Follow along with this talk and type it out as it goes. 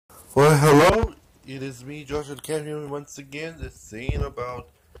Well, hello, it is me, Joshua Canyon, once again, just saying about,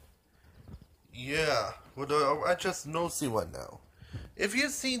 I just noticing one now. If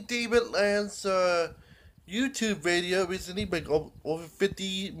you've seen David Land's YouTube video recently, like over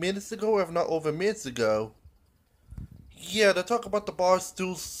 50 minutes ago, if not over minutes ago, they talk about the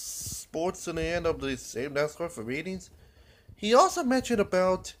Barstool Sports and the end of the same NASCAR for ratings. He also mentioned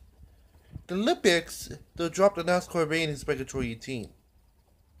about the Olympics, they'll drop the NASCAR ratings by Control 18.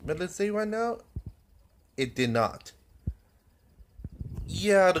 But let's say right now, it did not.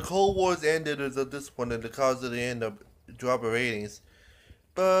 Yeah, the Cold War's ended at this point because of the end of drop of ratings.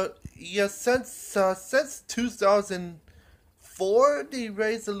 But yeah, since 2004, they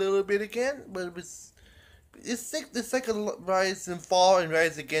raised a little bit again, but it's like a rise and fall and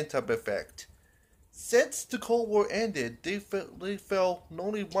rise again type effect. Since the Cold War ended, they fell not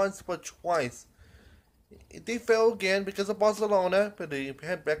only once but twice. They fell again because of Barcelona, but they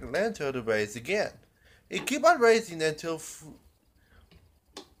had back Atlanta to rise again. It keep on rising until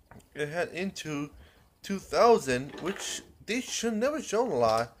it had into 2000, which they should never shown a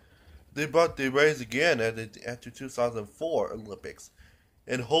lot. They rise again after 2004 Olympics,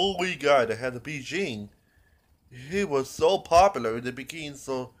 and holy God, they had the Beijing. It was so popular. It became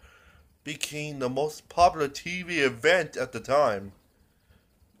the most popular TV event at the time.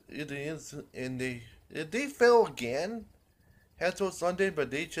 It is, and they fell again. Had towards London,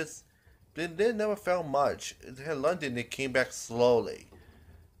 but they never fell much. It had London, they came back slowly.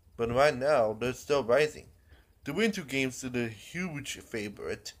 But right now, they're still rising. The Winter Games are the huge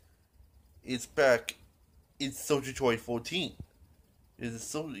favorite. It's back. It's Sochi 2014. It is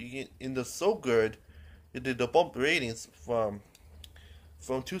so good. It did the bump ratings from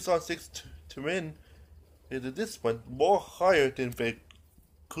 2006 to win. It did this one more higher than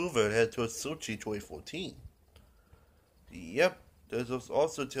Vancouver had to Sochi 2014. Yep, this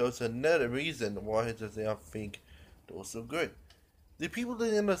also tells another reason why I think it was so good. The people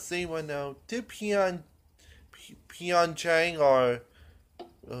that are saying right now, did Pyeongchang or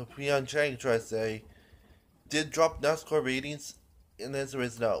Pyeongchang try to say, did drop NASCAR ratings? And the answer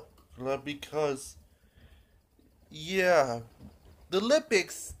is no. Because, the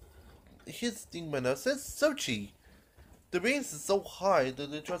Olympics, his thing right now says Sochi. The ratings is so high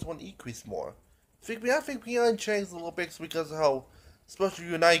that they just want to increase more. I think Pyeongchang's Olympics because of how special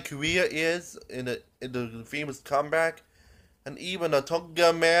United Korea is in the famous comeback. And even a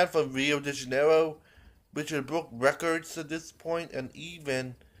Tonga man from Rio de Janeiro, which had broke records at this point, and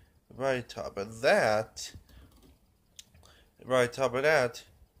even right top of that,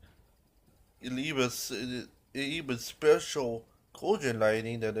 it even special cauldron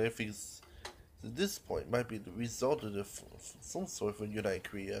lighting that I think at this point might be the result of some sort of United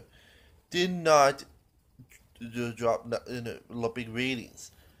Korea did not drop in the Olympic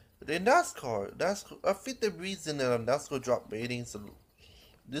ratings. In NASCAR, I think the reason that NASCAR dropped ratings at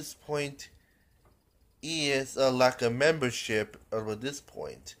this point is a lack of membership at this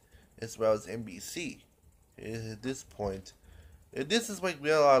point, as well as NBC. At this point, and this is like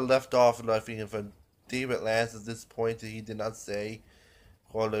where I left off, I think, from David Lance at this point that he did not say,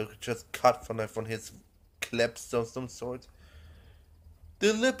 or just cut from his clips of some sort.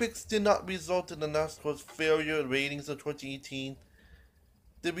 The Olympics did not result in the NASCAR's failure in ratings of 2018.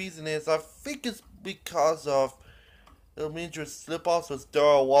 The reason is, I think it's because of the major slip-offs with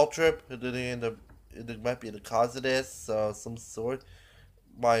Darrell Waltrip. It might be the cause of this, some sort,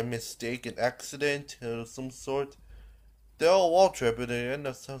 by mistake, an accident, of some sort. Darrell Waltrip, at the end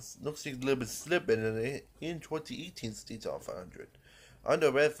of looks like a little bit slipping in 2018's Daytona 500.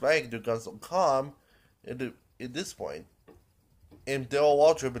 Under red flag, they're gone so calm at this point. And Darrell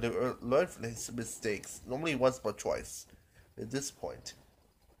Waltrip learned from his mistakes, normally once but twice at this point.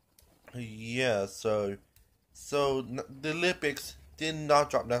 Yeah, so the Olympics did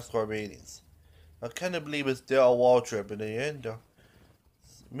not drop NASCAR ratings. I kind of believe it's Darrell Waltrip in the end.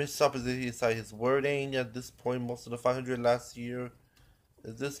 Missed up his wording at this point, most of the 500 last year.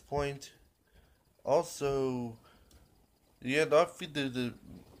 At this point, also, I think the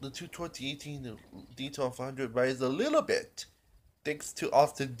 2018 Daytona 500 rise a little bit, thanks to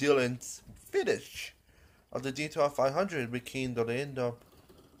Austin Dillon's finish of the Daytona 500 became the end of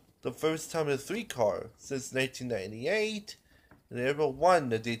the first time a 3-car since 1998 they ever won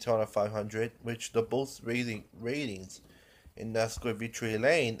the Daytona 500, which the most ratings in NASCAR Victory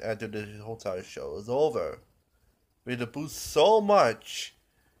Lane after the whole entire show is over. With the boost so much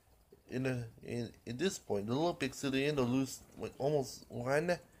in this point, the Olympics at the end will lose like almost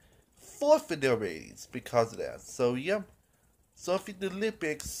 1/4 of their ratings because of that. So I think the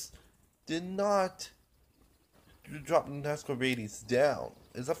Olympics did not dropping NASCAR ratings down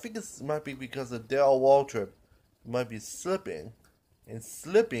is I think it might be because of Dale Waltrip might be slipping, and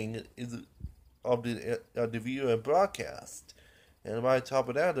slipping is of the viewer and broadcast. And right on top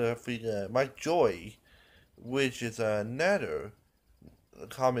of that, I think Mike Joy, which is another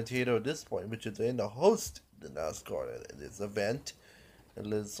commentator at this point, which is in the host the NASCAR at this event,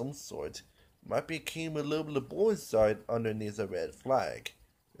 of some sort, might become a little bit of boy side underneath a red flag.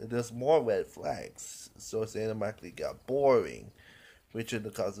 There's more red flags, so it's automatically got boring, which is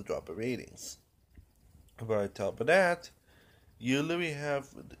the cause of drop of ratings. But on top of that, you literally have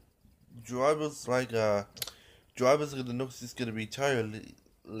drivers like drivers that know he's going to retire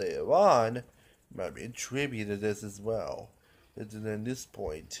later on, might be attributed to this as well. And then this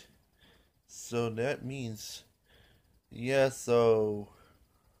point, so that means, yeah. So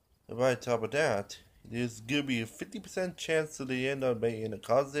right on top of that, there's gonna be a 50% chance that they end up making the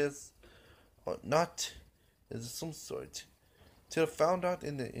causes or not. Is some sort. Till found out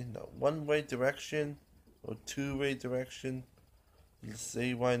in the one-way direction or two-way direction. Let's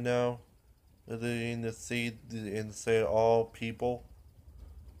say right now, they're in the say all people.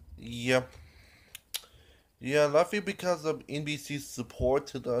 Yep. Yeah, likely because of NBC's support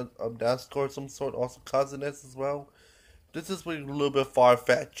to the NASCAR, some sort, also causing this as well. This is a little bit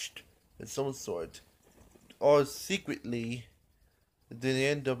far-fetched in some sort. Or secretly, they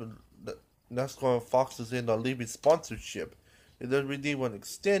end up NASCAR and Fox is in a leaving sponsorship. They don't really want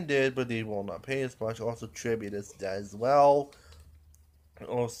extended, but they will not pay as much. Also, tribute is that as well.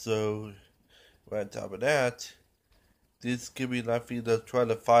 Also, right on top of that, this could be likely to try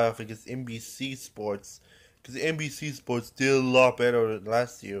to fight off against NBC Sports, because NBC Sports did a lot better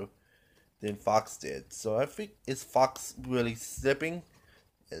last year than Fox did. So I think, is Fox really slipping?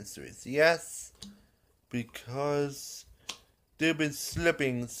 Answer is yes, because they've been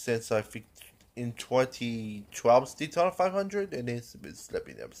slipping since I think in 2012's Daytona 500, and they've been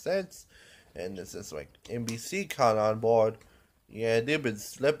slipping ever since. And this is like NBC caught on board. Yeah, they've been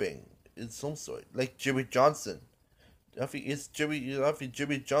slipping in some sort, like Jimmy Johnson. I think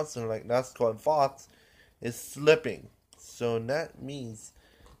Jimmy Johnson, like NASCAR and Fox, is slipping. So that means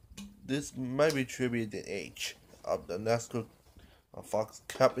this might be attributed to age of the NASCAR Fox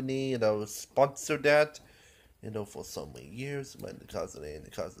company that was sponsored that, for so many years, might cause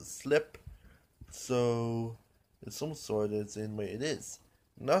a slip. So it's some sort it's in where it is.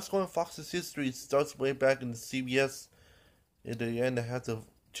 NASCAR and Fox's history starts way back in the CBS. In the end, they had the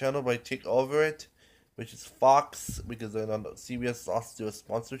channel by take over it, which is Fox, because then CBS lost their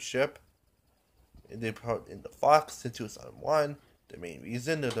sponsorship. And they put in the Fox in 2001. The main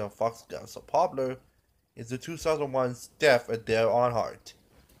reason that the Fox got so popular is the 2001's death of Dale Earnhardt,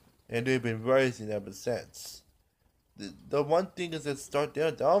 and they've been rising ever since. The one thing is that start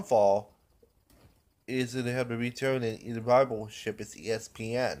their downfall is that they have a return in the rivalship is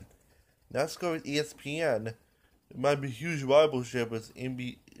ESPN. NASCAR with ESPN, it might be a huge rivalship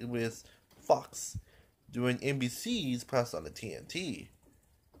with Fox. During NBC's pass on the TNT.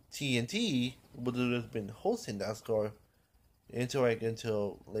 TNT would have been hosting NASCAR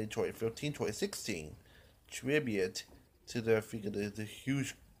until late 2015, 2016. Tribute to their figure, the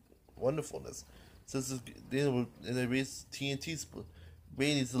huge wonderfulness. Since they raised TNT's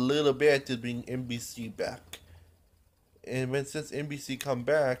ratings a little bit to bring NBC back. And since NBC come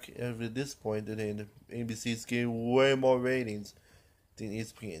back at this point, then NBC's getting way more ratings than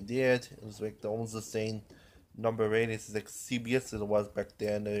ESPN did. It was like almost the same number of ratings as like CBS as it was back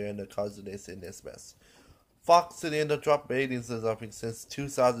then, and the cause they in this mess. Fox at the end of drop ratings as I think since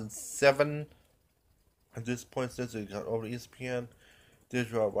 2007. At this point, since it got over ESPN,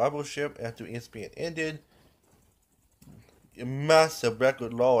 there's a rivalship after ESPN ended. A massive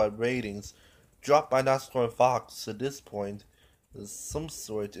record low at ratings, dropped by NASCAR and Fox. At this point, there's some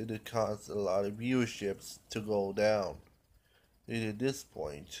sort it caused a lot of viewerships to go down. At this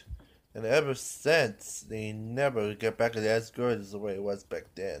point, and ever since, they never get back as good as the way it was back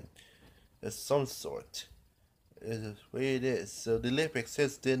then. There's some sort. It's the way it is. So the Olympics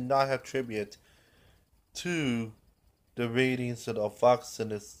did not have tribute to the ratings of the Fox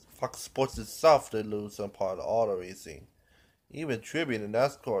and the Fox Sports itself. They lose some part of auto racing. Even tribute in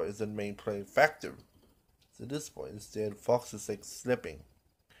NASCAR is the main playing factor. So at this point, instead, Fox is like slipping.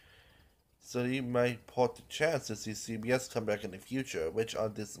 So you might put the chance to see CBS come back in the future, which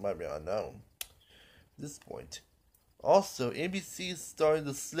on this might be unknown. At this point. Also, NBC is starting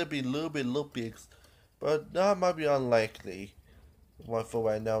to slip a little bit, but that might be unlikely. For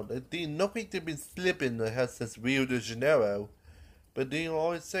right now, they don't think they've been slipping since Rio de Janeiro, but they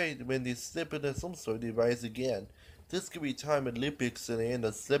always say when they slip in some sort, they rise again. This could be time Olympics and they end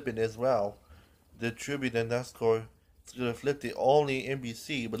up slipping as well. the tribute and NASCAR is going to flip the only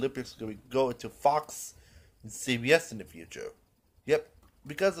NBC, but Olympics is going to go into Fox and CBS in the future. Yep,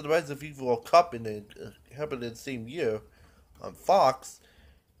 because of the rise of FIFA World Cup in the happened in the same year on Fox,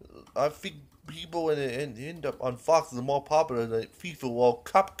 I think people end up on Fox is more popular than FIFA World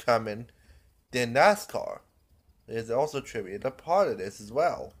Cup coming than NASCAR. There's also trivia a part of this as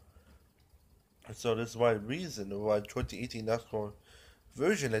well. So this is why reason why 2018 NASCAR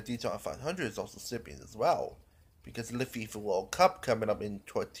version of Daytona 500 is also slipping as well, because of the FIFA World Cup coming up in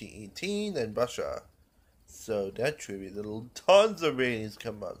 2018 in Russia. So that trivia, tons of ratings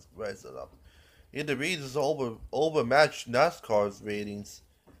come out rising up. And the ratings overmatched NASCAR's ratings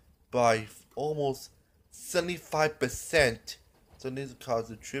by almost 75%. So this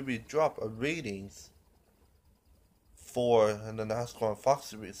caused a trivia drop of ratings for the NASCAR and Fox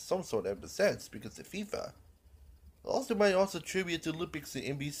series, some sort of sense because of FIFA. Also might also attribute to Olympics and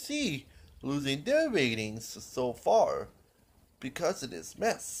NBC losing their ratings so far because of this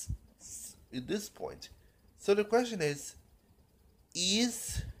mess at this point. So the question is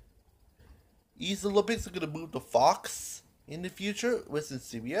the Olympics going to move to Fox in the future within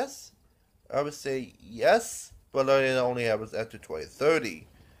CBS? I would say yes, but it only happens after 2030.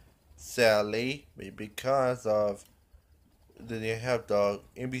 Sadly, because of they have the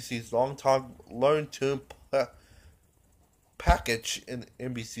NBC's long-term package in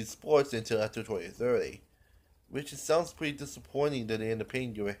NBC Sports until after 2030, which sounds pretty disappointing that they end up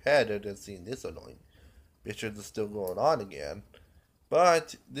paying you ahead than seeing this annoying. Pictures are still going on again,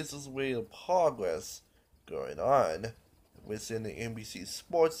 but this is way of progress going on within the NBC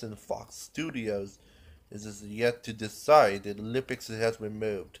Sports and Fox Studios. This is yet to decide that the Olympics has been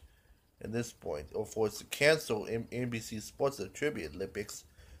moved at this point, or forced to cancel NBC Sports Tribute Olympics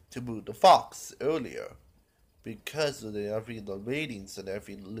to move to Fox earlier because of the ratings and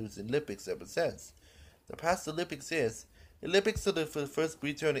everything losing Olympics ever since. The past Olympics are the first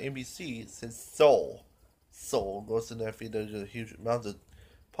return to NBC since Seoul. Seoul goes to the huge amounts of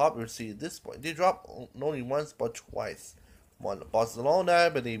popularity at this point. They dropped not only once but twice. One in Barcelona,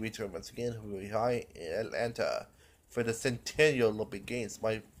 but they returned once again very high in Atlanta for the Centennial Olympic Games.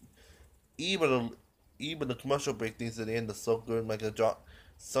 Even the commercial break things at the end are so good. Like the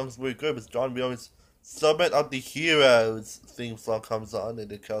song's very good, but John Williams' Summit of the Heroes theme song comes on,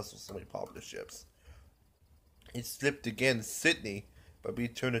 and it comes with so many partnerships. It slipped again in Sydney, but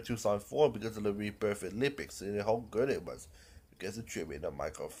returned to Tucson 4 because of the rebirth Olympics, and how good it was because of tribute to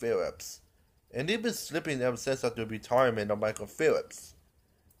Michael Phelps. And they've been slipping ever since after the retirement of Michael Phelps.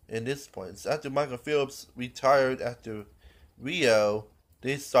 In this point, so after Michael Phelps retired after Rio,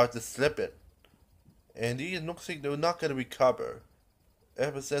 they started slipping. And it looks like they're not going to recover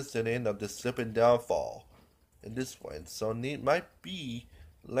ever since the end of the slip and downfall in this point. So it might be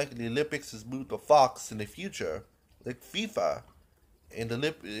like the Olympics is moved to Fox in the future, like FIFA, and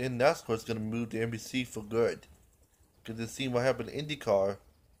NASCAR is going to move to NBC for good. Because they've seen what happened to IndyCar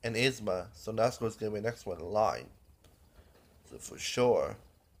and ISMA, so NASCAR is going to be the next one in line. So for sure.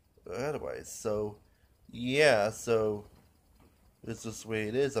 But anyways, so yeah, so this is the way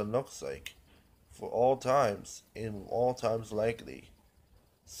it is, it looks like. For all times, and all times likely.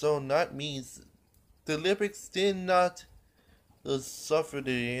 So that means the Olympics did not suffer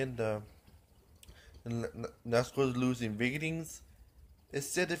the end NASCAR losing ratings.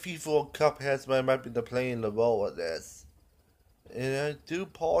 Instead, the FIFA World Cup might be playing the role of this. And I do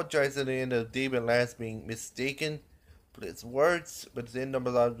apologize at the end of David Lance being mistaken for his words, but at the end of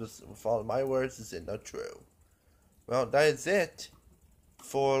I just follow my words, is it not true? Well, that is it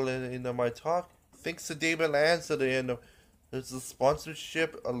for my talk. Thanks to David Lance at the end of the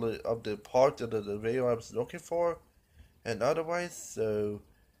sponsorship of the part of the video I was looking for. And otherwise,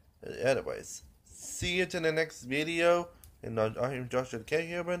 see you in the next video. And I'm Joshua K.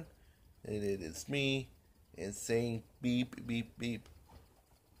 Human, and it is me, and saying beep, beep, beep.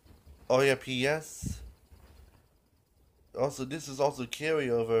 Oh yeah, P.S. Also, this is also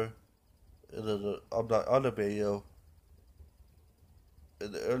carryover of the other video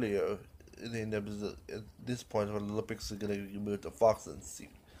earlier. At this point, when the Olympics are going to move to Fox and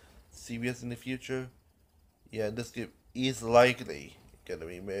CBS in the future, yeah, this is likely going to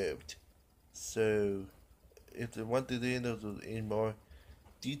be moved. So, if they want to do any more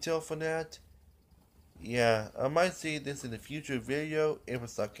detail for that, yeah, I might say this in a future video if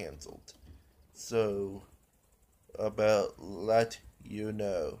it's not cancelled. So, about let you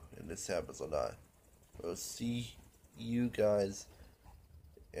know if this happens or not. We'll see you guys,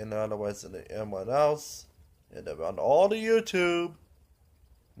 and otherwise in everyone else, and around all the YouTube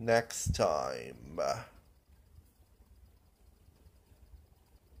next time.